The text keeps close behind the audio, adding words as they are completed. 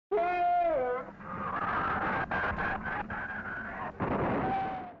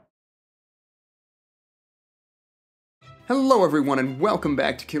Hello everyone and welcome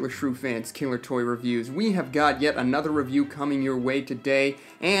back to Killer Shrew Fans Killer Toy Reviews. We have got yet another review coming your way today,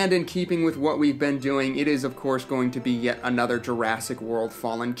 and in keeping with what we've been doing, it is of course going to be yet another Jurassic World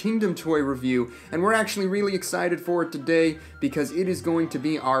Fallen Kingdom toy review, and we're actually really excited for it today because it is going to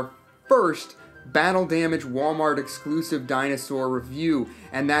be our first Battle Damage Walmart exclusive dinosaur review,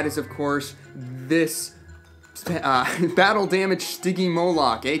 and that is of course this Battle Damage Stiggy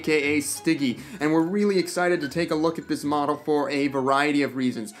Moloch, aka Stiggy, and we're really excited to take a look at this model for a variety of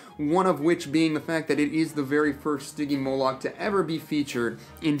reasons, one of which being the fact that it is the very first Stiggy Moloch to ever be featured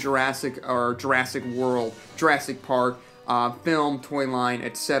in Jurassic World, Jurassic Park, film, toy line,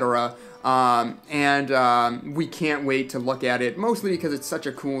 etc. We can't wait to look at it, mostly because it's such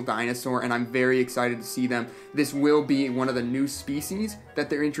a cool dinosaur and I'm very excited to see them. This will be one of the new species that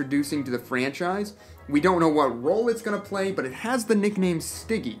they're introducing to the franchise. We don't know what role it's going to play, but it has the nickname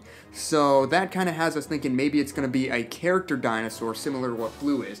Stiggy, so that kind of has us thinking maybe it's going to be a character dinosaur similar to what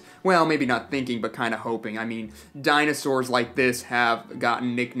Blue is. Well, maybe not thinking, but kind of hoping. I mean, dinosaurs like this have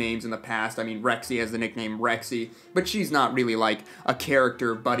gotten nicknames in the past. I mean, Rexy has the nickname Rexy, but she's not really like a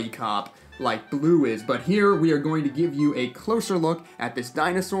character buddy cop like Blue is. But here we are going to give you a closer look at this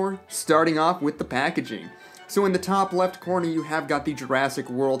dinosaur, starting off with the packaging. So in the top left corner you have got the Jurassic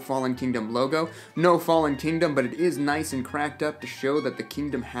World Fallen Kingdom logo. No Fallen Kingdom, but it is nice and cracked up to show that the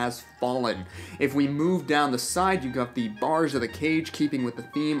kingdom has fallen. If we move down the side, you got the bars of the cage, keeping with the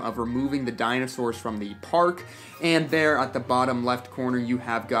theme of removing the dinosaurs from the park. And there at the bottom left corner you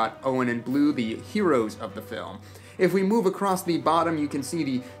have got Owen and Blue, the heroes of the film. If we move across the bottom, you can see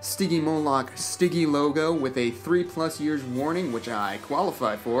the Stiggy Moloch Stiggy logo with a 3+ years warning, which I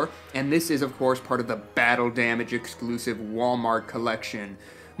qualify for, and this is of course part of the Battle Damage exclusive Walmart collection.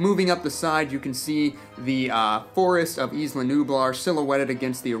 Moving up the side, you can see the forest of Isla Nublar silhouetted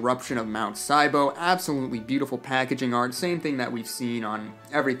against the eruption of Mount Sibo. Absolutely beautiful packaging art, same thing that we've seen on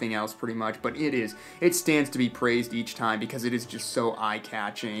everything else pretty much, but it stands to be praised each time because it is just so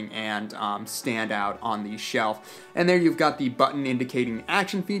eye-catching and stand out on the shelf. And there you've got the button indicating the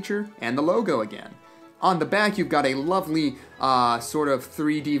action feature and the logo again. On the back, you've got a lovely sort of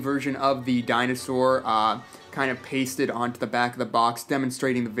 3D version of the dinosaur kind of pasted onto the back of the box,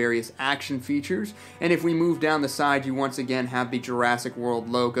 demonstrating the various action features. And if we move down the side, you once again have the Jurassic World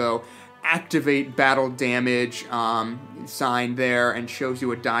logo, activate battle damage sign there, and shows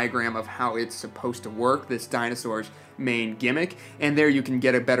you a diagram of how it's supposed to work, this dinosaur's main gimmick. And there you can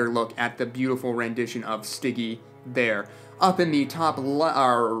get a better look at the beautiful rendition of Stiggy there. Up in the top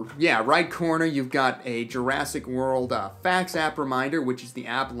right corner, you've got a Jurassic World Facts app reminder, which is the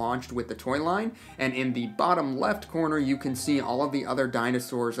app launched with the toy line. And in the bottom left corner, you can see all of the other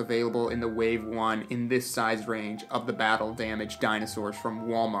dinosaurs available in the Wave 1 in this size range of the Battle Damage dinosaurs from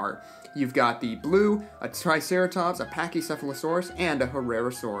Walmart. You've got the Blue, a Triceratops, a Pachycephalosaurus, and a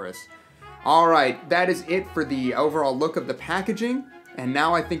Herrerasaurus. Alright, that is it for the overall look of the packaging. And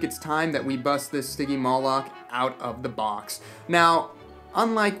now I think it's time that we bust this Stiggy Moloch out of the box. Now,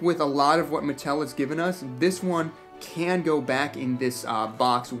 unlike with a lot of what Mattel has given us, this one can go back in this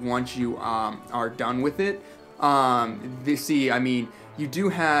box once you are done with it. I mean, you do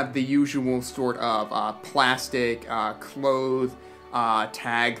have the usual sort of plastic cloth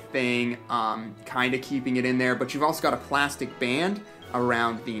tag thing kind of keeping it in there, but you've also got a plastic band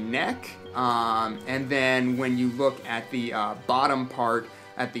around the neck. And then when you look at the bottom part,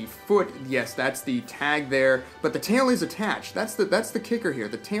 at the foot, yes, that's the tag there, but the tail is attached. That's the kicker here.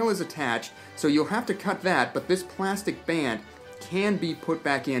 The tail is attached, so you'll have to cut that, but this plastic band can be put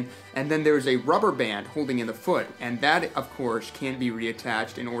back in, and then there's a rubber band holding in the foot, and that, of course, can be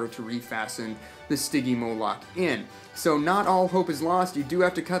reattached in order to refasten the Stiggy Moloch in. So not all hope is lost. You do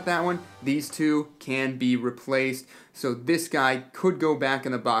have to cut that one. These two can be replaced, so this guy could go back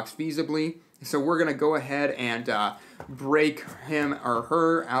in the box feasibly. So we're going to go ahead and break him or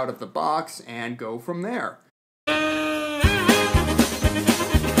her out of the box and go from there.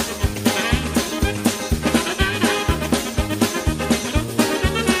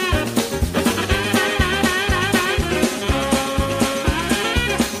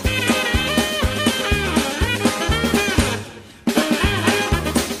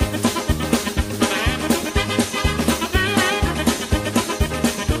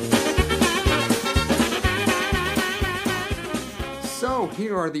 So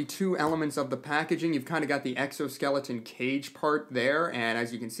here are the two elements of the packaging. You've kind of got the exoskeleton cage part there, and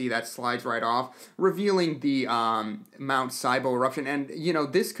as you can see, that slides right off, revealing the Mount Sibo eruption. And, you know,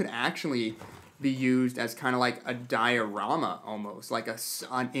 this could actually be used as kind of like a diorama almost, like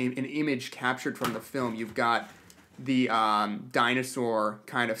an image captured from the film. You've got the dinosaur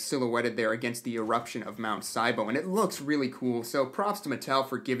kind of silhouetted there against the eruption of Mount Saibo, and it looks really cool. So props to Mattel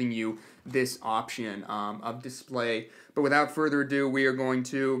for giving you this option of display. But without further ado, we are going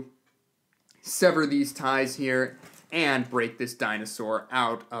to sever these ties here and break this dinosaur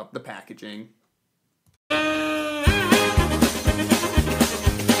out of the packaging.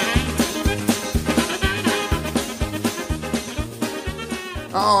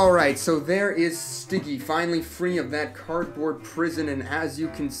 Alright, so there is Stiggy, finally free of that cardboard prison, and as you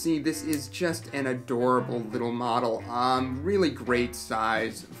can see, this is just an adorable little model. Really great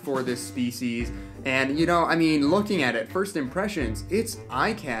size for this species, and you know, I mean, looking at it, first impressions, it's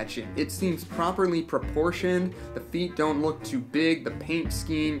eye-catching. It seems properly proportioned, the feet don't look too big, the paint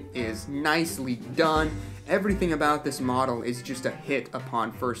scheme is nicely done. Everything about this model is just a hit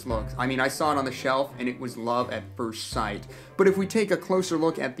upon first look. I mean, I saw it on the shelf and it was love at first sight. But if we take a closer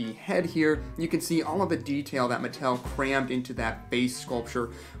look at the head here, you can see all of the detail that Mattel crammed into that face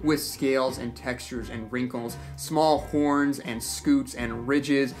sculpture with scales and textures and wrinkles, small horns and scoots and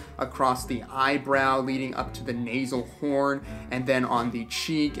ridges across the eyebrow leading up to the nasal horn, and then on the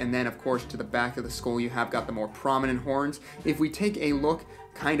cheek, and then of course to the back of the skull you have got the more prominent horns. If we take a look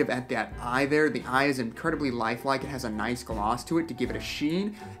kind of at that eye there, the eye is incredibly lifelike. It has a nice gloss to it to give it a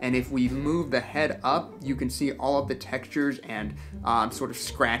sheen, and if we move the head up, you can see all of the textures and sort of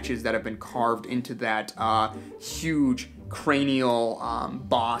scratches that have been carved into that huge cranial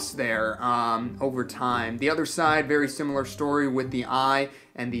boss there over time. The other side, very similar story with the eye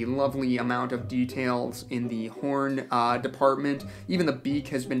and the lovely amount of details in the horn department. Even the beak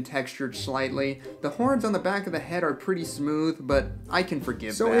has been textured slightly. The horns on the back of the head are pretty smooth, but I can forgive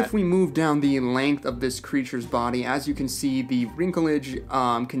that. So if we move down the length of this creature's body, as you can see, the wrinklage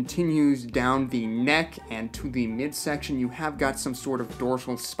continues down the neck, and to the midsection you have got some sort of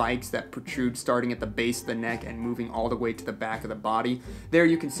dorsal spikes that protrude starting at the base of the neck and moving all the way to the back of the body. There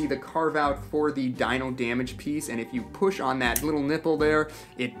you can see the carve out for the dino damage piece, and if you push on that little nipple there,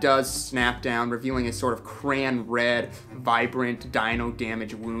 it does snap down, revealing a sort of crayon red, vibrant dino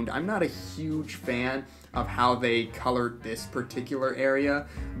damage wound. I'm not a huge fan of how they colored this particular area,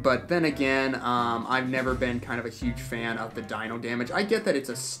 but then again, I've never been kind of a huge fan of the dino damage. I get that it's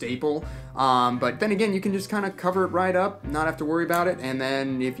a staple, but then again, you can just kind of cover it right up, not have to worry about it, and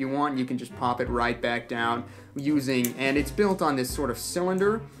then if you want, you can just pop it right back down using, and it's built on this sort of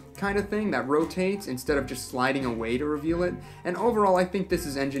cylinder kind of thing that rotates instead of just sliding away to reveal it. And overall, I think this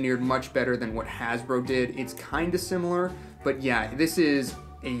is engineered much better than what Hasbro did. It's kind of similar, but yeah, this is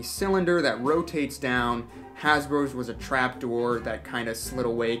a cylinder that rotates down. Hasbro's was a trapdoor that kind of slid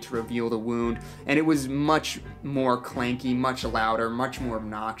away to reveal the wound, and it was much more clanky, much louder, much more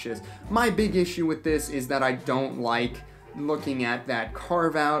obnoxious. My big issue with this is that I don't like looking at that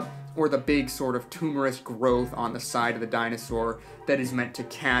carve out or the big sort of tumorous growth on the side of the dinosaur that is meant to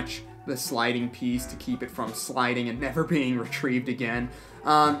catch the sliding piece to keep it from sliding and never being retrieved again.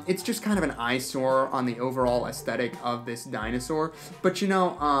 It's just kind of an eyesore on the overall aesthetic of this dinosaur. But you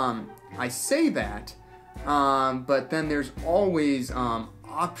know, I say that, but then there's always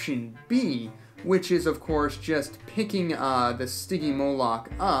option B, which is of course just picking the Stiggy Moloch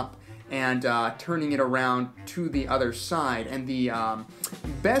up and turning it around to the other side. And the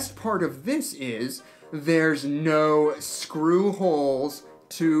best part of this is there's no screw holes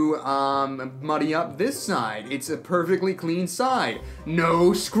to muddy up this side. It's a perfectly clean side.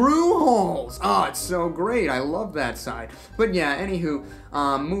 No screw holes! Oh, it's so great. I love that side. But yeah, anywho,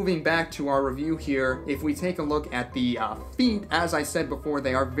 moving back to our review here, if we take a look at the feet, as I said before,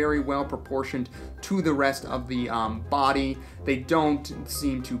 they are very well proportioned to the rest of the body. They don't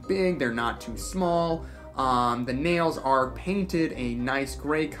seem too big, they're not too small. The nails are painted a nice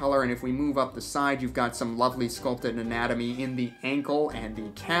gray color, and if we move up the side, you've got some lovely sculpted anatomy in the ankle and the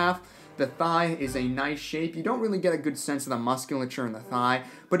calf. The thigh is a nice shape. You don't really get a good sense of the musculature in the thigh,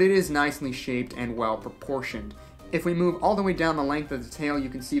 but it is nicely shaped and well proportioned. If we move all the way down the length of the tail, you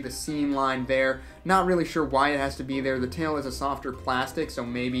can see the seam line there. Not really sure why it has to be there. The tail is a softer plastic, so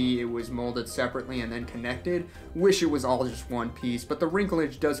maybe it was molded separately and then connected. Wish it was all just one piece, but the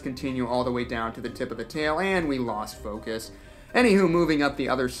wrinklage does continue all the way down to the tip of the tail, and we lost focus. Anywho, moving up the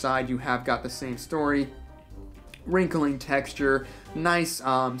other side, you have got the same story. Wrinkling texture, nice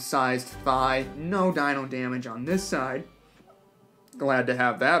sized thigh, no dino damage on this side. Glad to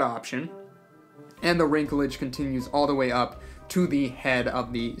have that option. And the wrinklage continues all the way up to the head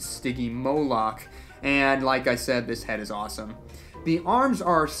of the Stiggy Moloch. And like I said, this head is awesome. The arms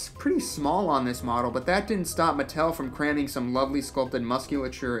are pretty small on this model, but that didn't stop Mattel from cramming some lovely sculpted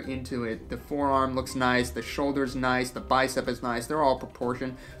musculature into it. The forearm looks nice, the shoulder's nice, the bicep is nice, they're all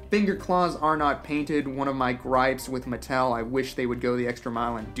proportioned. Finger claws are not painted. One of my gripes with Mattel, I wish they would go the extra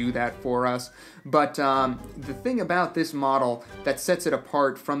mile and do that for us. But the thing about this model that sets it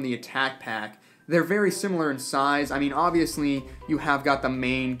apart from the Attack Pack, they're very similar in size. I mean, obviously, you have got the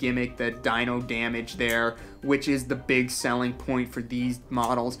main gimmick, the dino damage there, which is the big selling point for these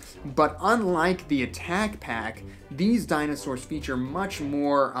models. But unlike the Attack Pack, these dinosaurs feature much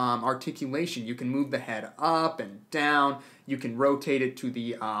more articulation. You can move the head up and down. You can rotate it to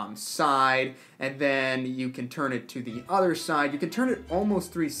the side, and then you can turn it to the other side. You can turn it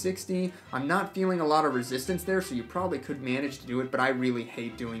almost 360. I'm not feeling a lot of resistance there, so you probably could manage to do it, but I really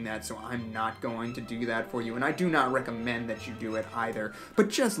hate doing that, so I'm not going to do that for you, and I do not recommend that you do it either. But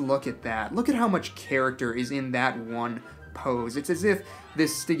just look at that. Look at how much character is in that one pose. It's as if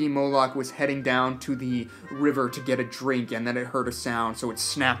this Stiggy Moloch was heading down to the river to get a drink, and then it heard a sound, so it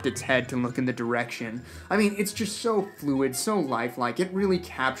snapped its head to look in the direction. I mean, it's just so fluid, so lifelike. It really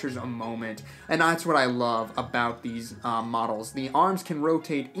captures a moment, and that's what I love about these models. The arms can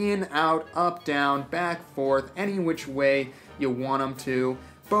rotate in, out, up, down, back, forth, any which way you want them to.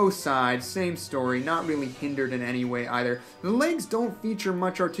 Both sides, same story, not really hindered in any way either. The legs don't feature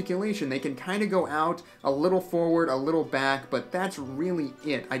much articulation. They can kind of go out, a little forward, a little back, but that's really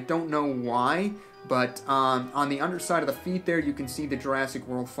it. I don't know why, but on the underside of the feet there, you can see the Jurassic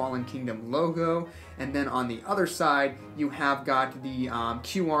World Fallen Kingdom logo, and then on the other side, you have got the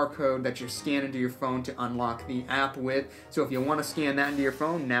QR code that you scan into your phone to unlock the app with. So if you want to scan that into your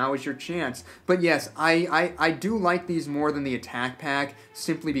phone, now is your chance. But yes, I do like these more than the Attack Pack,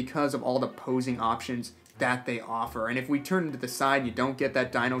 simply because of all the posing options that they offer. And if we turn it to the side, you don't get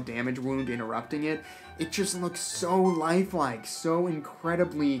that dino damage wound interrupting it. It just looks so lifelike, so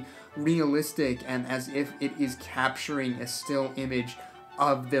incredibly realistic, and as if it is capturing a still image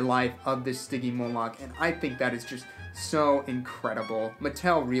of the life of this Stiggy Moloch, and I think that is just so incredible.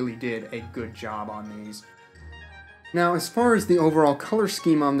 Mattel really did a good job on these. Now, as far as the overall color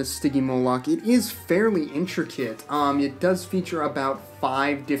scheme on this Stiggy Moloch, it is fairly intricate. It does feature about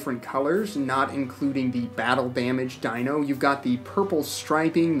 5 different colors, not including the battle damage dino. You've got the purple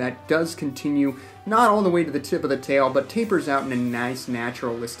striping that does continue not all the way to the tip of the tail, but tapers out in a nice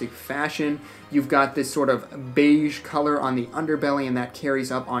naturalistic fashion. You've got this sort of beige color on the underbelly, and that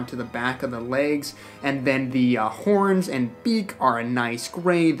carries up onto the back of the legs. And then the horns and beak are a nice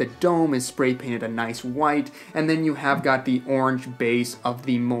gray. The dome is spray painted a nice white. And then you have got the orange base of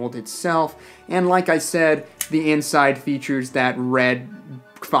the mold itself. And like I said, the inside features that red,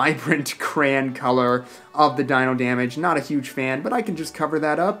 vibrant crayon color of the dino damage. Not a huge fan, but I can just cover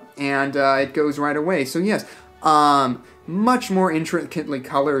that up, and it goes right away. So yes, much more intricately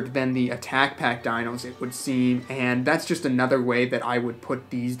colored than the Attack Pack dinos, it would seem, and that's just another way that I would put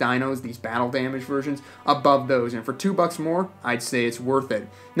these dinos, these battle damage versions, above those, and for $2 more, I'd say it's worth it.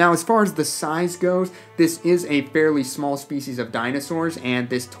 Now, as far as the size goes, this is a fairly small species of dinosaurs, and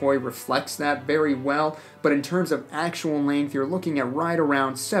this toy reflects that very well, but in terms of actual length, you're looking at right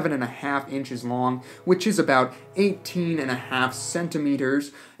around 7.5 inches long, which is about 18.5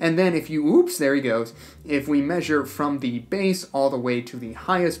 centimeters. And then if you, oops, there he goes. If we measure from the base all the way to the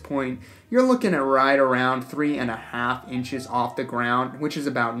highest point, you're looking at right around 3.5 inches off the ground, which is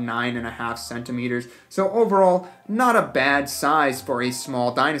about 9.5 centimeters. So overall, not a bad size for a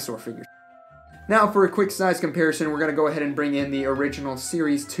small dinosaur figure. Now, for a quick size comparison, we're going to go ahead and bring in the original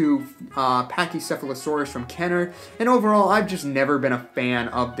Series 2 Pachycephalosaurus from Kenner. And overall, I've just never been a fan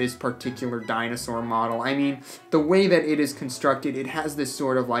of this particular dinosaur model. I mean, the way that it is constructed, it has this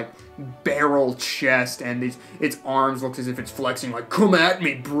sort of like barrel chest, and its arms looks as if it's flexing like, come at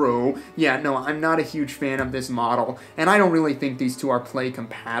me, bro. Yeah, no, I'm not a huge fan of this model, and I don't really think these two are play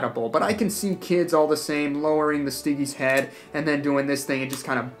compatible, but I can see kids all the same lowering the Stiggy's head and then doing this thing and just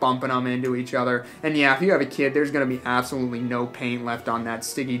kind of bumping them into each other. And yeah, if you have a kid, there's going to be absolutely no paint left on that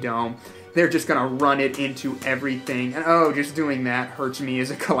Stiggy dome. They're just going to run it into everything. And oh, just doing that hurts me as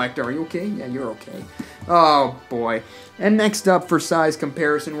a collector. Are you okay? Yeah, you're okay. Oh, boy. And next up for size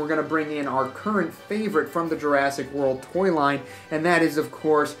comparison, we're going to bring in our current favorite from the Jurassic World toy line. And that is, of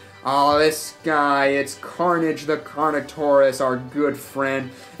course, oh, this guy. It's Carnage the Carnotaurus, our good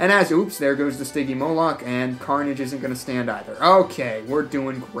friend. And as, oops, there goes the Stiggy Moloch, and Carnage isn't going to stand either. Okay, we're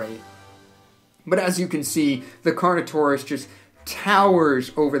doing great. But as you can see, the Carnotaurus just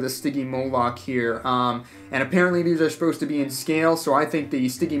towers over the Stiggy Moloch here. And apparently these are supposed to be in scale, so I think the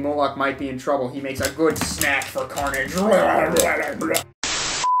Stiggy Moloch might be in trouble. He makes a good snack for Carnage.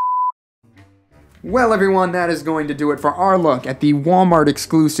 Well, everyone, that is going to do it for our look at the Walmart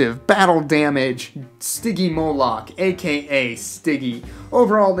exclusive Battle Damage Stiggy Moloch, aka Stiggy.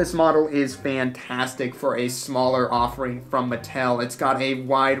 Overall, this model is fantastic for a smaller offering from Mattel. It's got a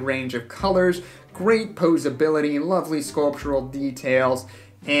wide range of colors, great posability, lovely sculptural details,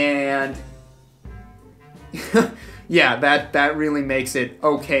 and yeah, that really makes it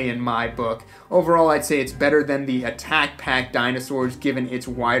okay in my book. Overall, I'd say it's better than the Attack Pack dinosaurs given its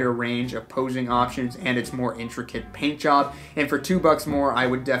wider range of posing options and its more intricate paint job, and for $2 more, I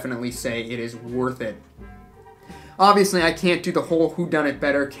would definitely say it is worth it. Obviously, I can't do the whole who done it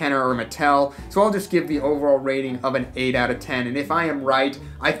better, Kenner or Mattel, so I'll just give the overall rating of an 8 out of 10, and if I am right,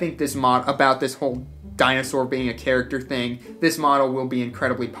 I think this mod about this whole dinosaur being a character thing, this model will be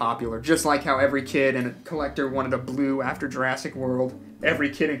incredibly popular. Just like how every kid and a collector wanted a blue after Jurassic World,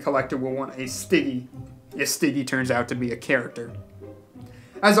 every kid and collector will want a Stiggy if Stiggy turns out to be a character.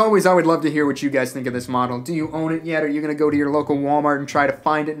 As always, I would love to hear what you guys think of this model. Do you own it yet? Are you going to go to your local Walmart and try to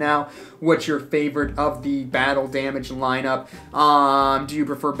find it now? What's your favorite of the Battle Damage lineup? Do you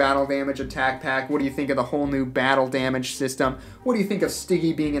prefer Battle Damage Attack Pack? What do you think of the whole new Battle Damage system? What do you think of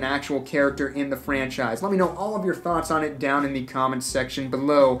Stiggy being an actual character in the franchise? Let me know all of your thoughts on it down in the comments section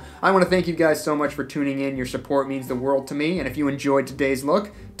below. I want to thank you guys so much for tuning in. Your support means the world to me, and if you enjoyed today's look,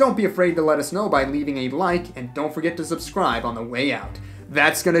 don't be afraid to let us know by leaving a like, and don't forget to subscribe on the way out.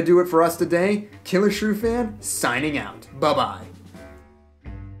 That's going to do it for us today. Killer Shrew Fan, signing out. Bye-bye.